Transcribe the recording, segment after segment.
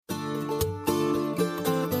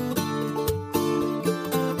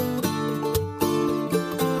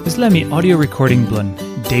Islami audio recording blun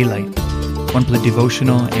Daylight. Wanpela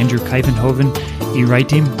devotional Andrew Kuyvenhoven,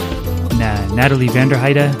 Ritim, Natalie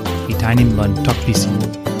Vanderheide, painim blun Tokpisin.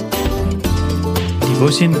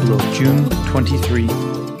 Devotion below June 23.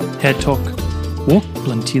 Head talk. Walk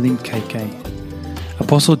blun Tilim Kaikai.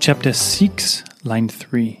 Aposel chapter 6, line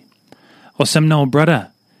 3. Olsem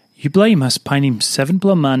brata. Yupela mas painim 7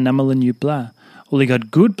 man namel yupela.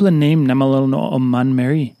 Gutpela name namel no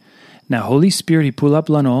manmeri. Na Holi Spirit pulap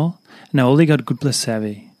all. Na gutpela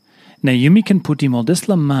save. Na yumi can putim all this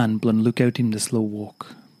man blun lukautim this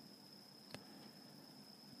walk.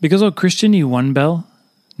 Because Kristen wanbel,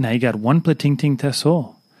 na wanpela tingting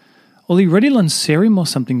Tasol. Redi serim or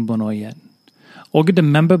something blun yet. Olgeta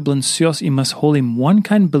memba blun Sios must holim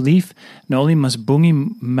wankain belief, na must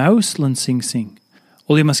bungim mouse sing.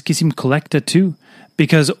 Must kiss him collector too,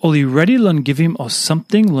 because redi give him or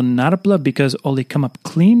something natapla because come up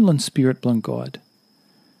clean spirit God.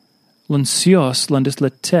 Sios this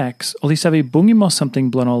text save bungim or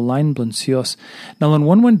something line Sios. Now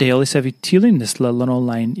one day save tilim this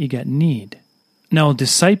line got need. Now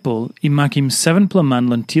disciple makim 7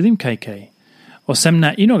 man Tilim Kaikai. Olsem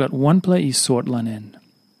got 1 sort en.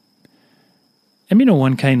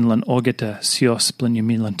 Wankain Olgeta Sios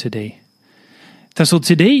yumi today. Tasol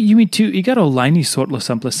today yumi too got line sort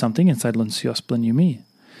something inside Sios yumi.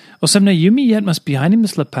 Olsem yumi yet must behind him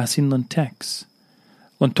this passin text.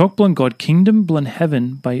 Talk God kingdom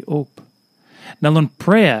heaven by op. Now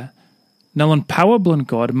prayer, power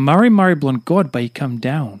God, mari God by he come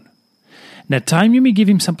down. Now time yumi give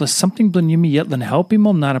him something yumi yet help him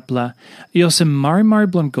natapla. Olsem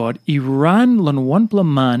mari God, he ran 1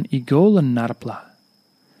 man go natapla.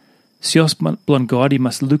 Sios God, he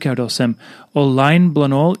must look out Olsem, line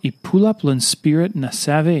all, he pulap spirit na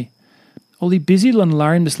save. He busy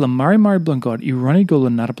larin this mari God, he runny go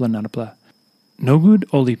natapla. No good,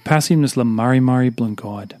 he passing this mari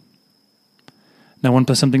God. Now one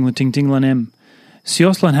plus something ting em.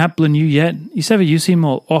 Sios hap you yet, he save use him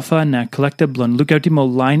all offer na collector look out him all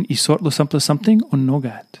line, he sort something or no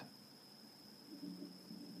gat.